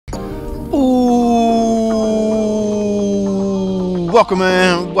welcome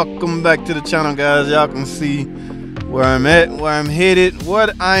man, welcome back to the channel, guys. Y'all can see where I'm at, where I'm headed,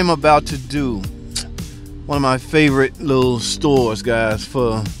 what I'm about to do. One of my favorite little stores, guys,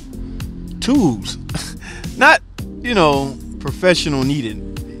 for tools. Not, professional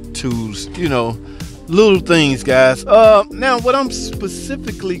needed tools, little things, guys. Now what I'm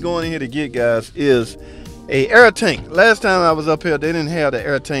specifically going here to get, guys, is a air tank. Last time I was up here, they didn't have the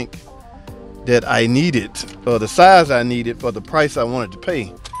air tank that I needed, or the size I needed for the price I wanted to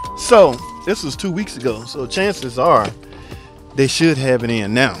pay. So this was 2 weeks ago, so chances are they should have it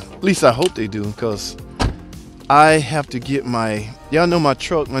in now. At least I hope they do, because I have to get y'all know my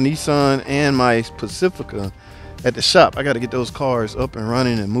truck, my Nissan and my Pacifica at the shop. I got to get those cars up and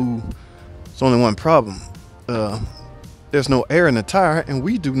running and move. It's only one problem. There's no air in the tire, and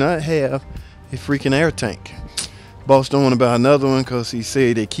we do not have a freaking air tank. Boss don't want to buy another one because he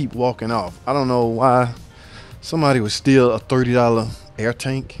said they keep walking off. I don't know why somebody would steal a $30 air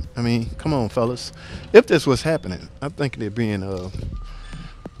tank. I mean, come on, fellas. If that's what's happening, I think they're being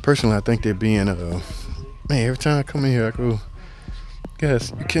personally, I think they're being man, every time I come in here I go,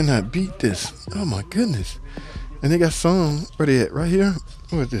 guys, you cannot beat this. Oh my goodness. And they got some, where they at? Right here?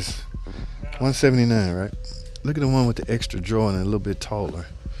 What is this? $179, right? Look at the one with the extra drawer and a little bit taller.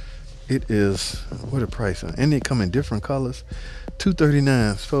 It is, what a price on, and they come in different colors.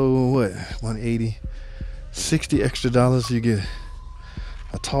 $239 for what? $180. 60 extra dollars, you get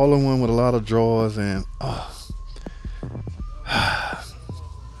a taller one with a lot of drawers. And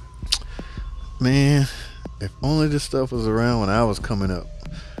man, if only this stuff was around when I was coming up.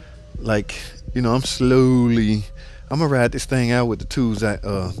 Like, I'm gonna ride this thing out with the tools that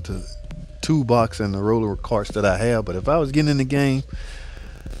the toolbox and the roller carts that I have. But if I was getting in the game,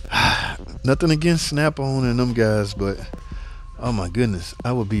 nothing against Snap-on and them guys, but oh my goodness,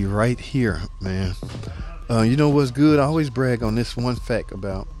 I would be right here, man. You know what's good? I always brag on this one fact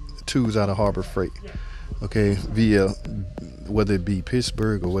about tools out of Harbor Freight. Okay, via whether it be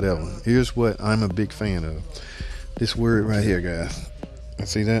Pittsburgh or whatever. Here's what I'm a big fan of. This word right here, guys.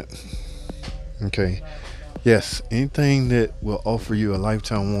 See that? Okay. Yes, anything that will offer you a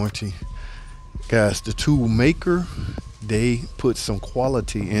lifetime warranty, guys. The tool maker, they put some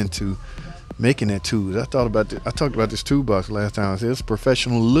quality into making that tool. I talked about this toolbox last time. I said it's a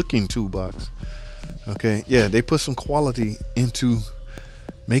professional looking toolbox. Okay, yeah, they put some quality into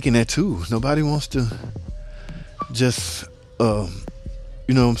making that tool. Nobody wants to just you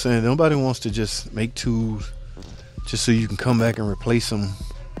know what I'm saying, nobody wants to just make tools just so you can come back and replace them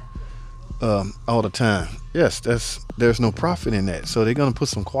all the time. Yes, there's no profit in that, so they're gonna put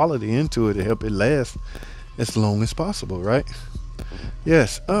some quality into it to help it last as long as possible, right?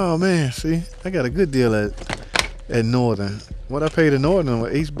 Yes. Oh man, see, I got a good deal at Northern. What I paid at Northern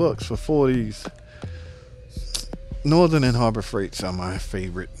was $8 for 4 of these. Northern and Harbor Freights are my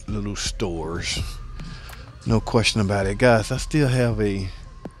favorite little stores, no question about it, guys. I still have a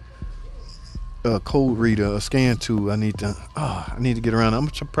code reader, a scan tool. I need to get around. I'm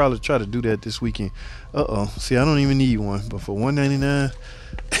gonna probably try to do that this weekend. See, I don't even need one, but for $199,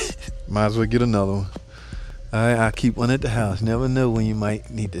 might as well get another one. I keep one at the house. Never know when you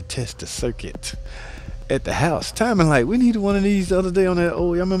might need to test the circuit at the house. Timing light. We needed one of these the other day on that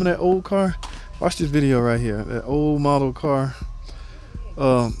old. Y'all remember that old car? Watch this video right here. That old model car.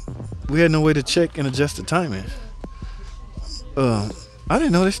 We had no way to check and adjust the timing. I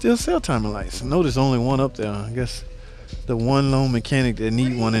didn't know they still sell timing lights. I know there's only one up there. I guess the one lone mechanic that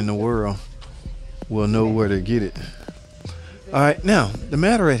need one in the world will know where to get it. Alright, now, the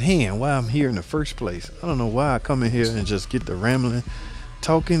matter at hand, why I'm here in the first place. I don't know why I come in here and just get the rambling,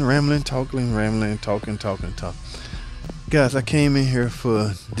 talking. Guys, I came in here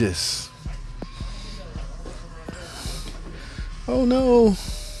for this. Oh no.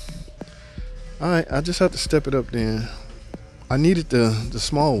 Alright, I just have to step it up then. I needed the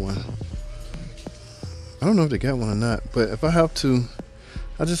small one. I don't know if they got one or not, but if I have to,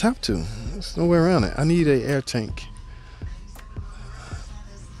 I just have to. There's no way around it. I need a air tank.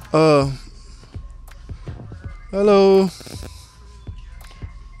 Hello.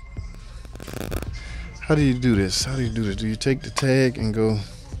 How do you do this? Do you take the tag and go,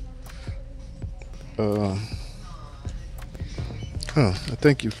 I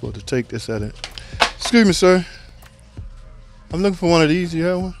think you're supposed to take this at it. Excuse me, sir. I'm looking for one of these. Do you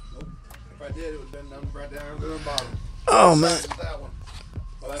have one? Nope. If I did, it would have been done right down to the bottom. Oh, man. That one.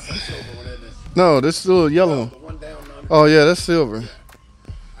 Well, that's the silver one, isn't it? No, this is still a yellow one. The one down under. Oh, yeah, that's silver. I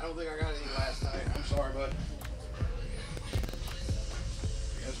don't think I got any last night. I'm sorry, bud.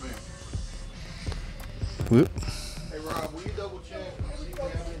 Yes, ma'am. Whoop. Hey, Rob, will you double check?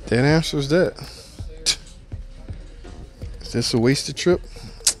 That answers that. Is this a wasted trip?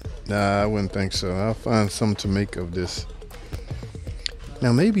 Nah, I wouldn't think so. I'll find something to make of this.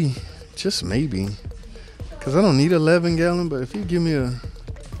 Now maybe, just maybe, because I don't need 11 gallon, but if you give me a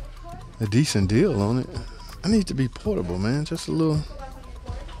decent deal on it, I need to be portable, man. Just a little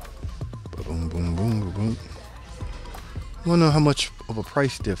boom, boom, boom, boom, boom. I want to know how much of a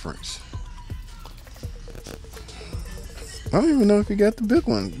price difference. I don't even know if you got the big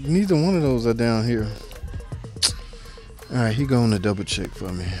one. Neither one of those are down here. All right, he going to double check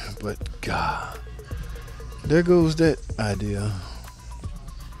for me. But God, there goes that idea.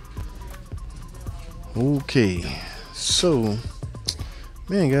 Okay, so,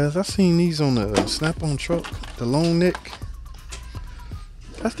 man, guys, I seen these on the Snap-on truck, the long neck.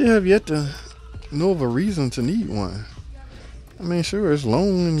 I still have yet to know of a reason to need one. I mean, sure, it's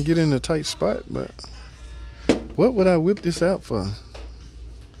long and get in a tight spot, but what would I whip this out for?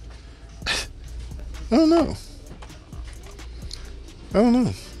 I don't know.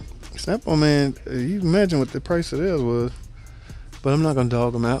 Snap-on, man, you imagine what the price of theirs was, but I'm not gonna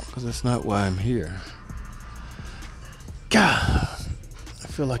dog them out because that's not why I'm here. God, I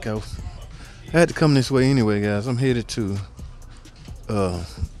feel like I had to come this way anyway, guys. I'm headed to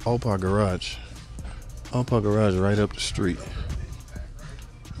All-Par Garage. All-Par Garage right up the street.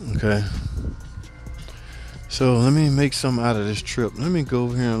 Okay. So let me make something out of this trip. Let me go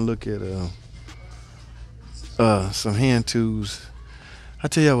over here and look at some hand tools. I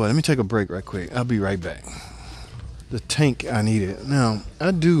tell you what, let me take a break right quick. I'll be right back. The tank I needed. Now,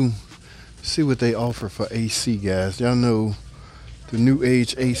 I do see what they offer for AC, guys. Y'all know the new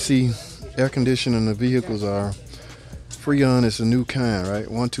age AC air conditioning the vehicles are Freon is a new kind, right?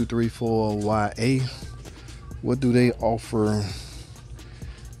 1234YA. What do they offer?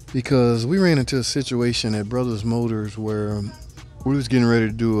 Because we ran into a situation at Brothers Motors where we was getting ready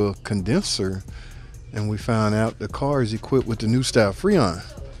to do a condenser and we found out the car is equipped with the new style Freon.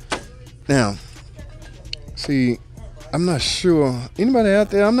 Now, see, I'm not sure. Anybody out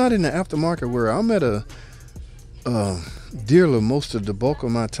there? I'm not in the aftermarket where I'm at a dealer most of the bulk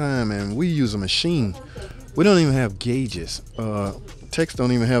of my time, and we use a machine. We don't even have gauges. Techs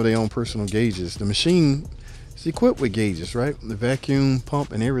don't even have their own personal gauges. The machine is equipped with gauges, right? The vacuum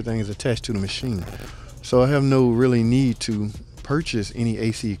pump and everything is attached to the machine. So I have no really need to purchase any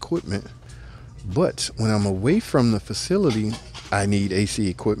AC equipment. But when I'm away from the facility, I need AC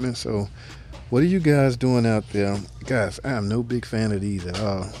equipment. So what are you guys doing out there? Guys, I am no big fan of these at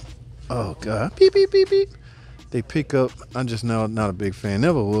all. Oh, God. Beep, beep, beep, beep. They pick up. I'm just not a big fan.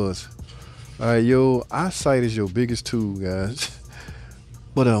 Never was. All right, yo, eyesight is your biggest tool, guys.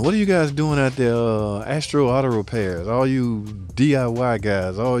 But what are you guys doing out there? Astro Auto Repairs, all you DIY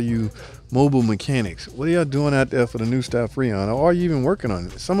guys, all you mobile mechanics. What are y'all doing out there for the new style Freon? Or are you even working on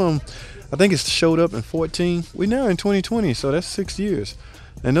it? Some of them, I think it's showed up in 14. We're now in 2020, so that's 6 years.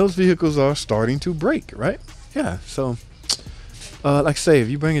 And those vehicles are starting to break, right? Yeah, so like I say, if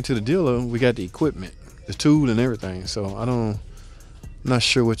you bring it to the dealer, we got the equipment, the tool and everything. So I'm not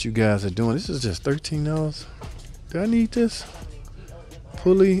sure what you guys are doing. This is just $13. Do I need this?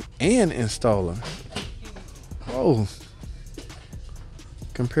 Pulley and installer. Oh.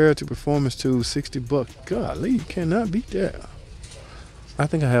 Compared to performance tools, $60. Golly, you cannot beat that. I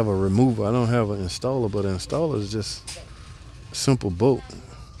think I have a remover. I don't have an installer, but an installer is just a simple bolt.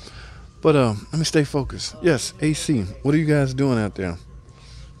 But let me stay focused. Yes, AC. What are you guys doing out there?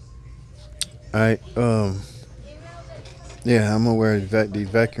 All right. Yeah, I'm aware that these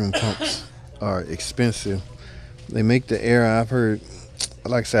vacuum pumps are expensive. They make the air. I've heard.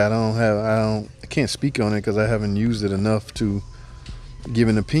 Like I said, I can't speak on it because I haven't used it enough to give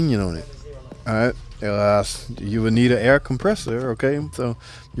an opinion on it. All right. You would need an air compressor. Okay. So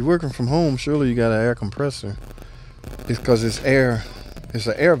you're working from home. Surely you got an air compressor. It's because it's air. It's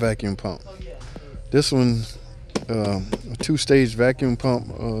an air vacuum pump. This one, a 2-stage vacuum pump,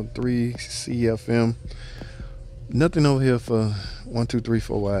 3 CFM. Nothing over here for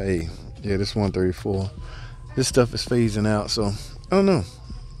 1234YA. Yeah, this 134. This stuff is phasing out, so I don't know.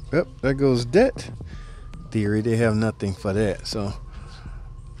 Yep, there goes that theory. They have nothing for that. So,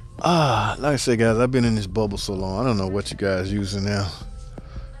 like I said, guys, I've been in this bubble so long. I don't know what you guys using now.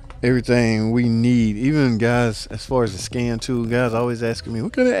 Everything we need, even guys, as far as the scan tool, guys always asking me,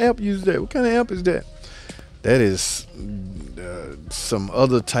 what kind of app use that? What kind of app is that? That is some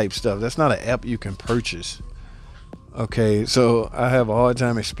other type stuff. That's not an app you can purchase. Okay, so I have a hard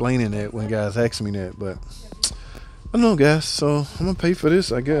time explaining that when guys ask me that, but I don't know, guys. So I'm gonna pay for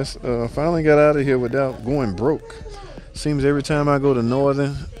this, I guess. I finally got out of here without going broke. Seems every time I go to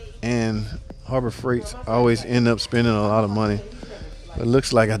Northern and Harbor Freights, I always end up spending a lot of money. It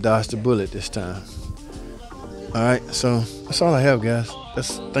looks like I dodged a bullet this time. All right, so that's all I have, guys.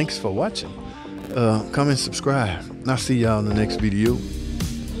 Thanks for watching. Comment, subscribe, and I'll see y'all in the next video.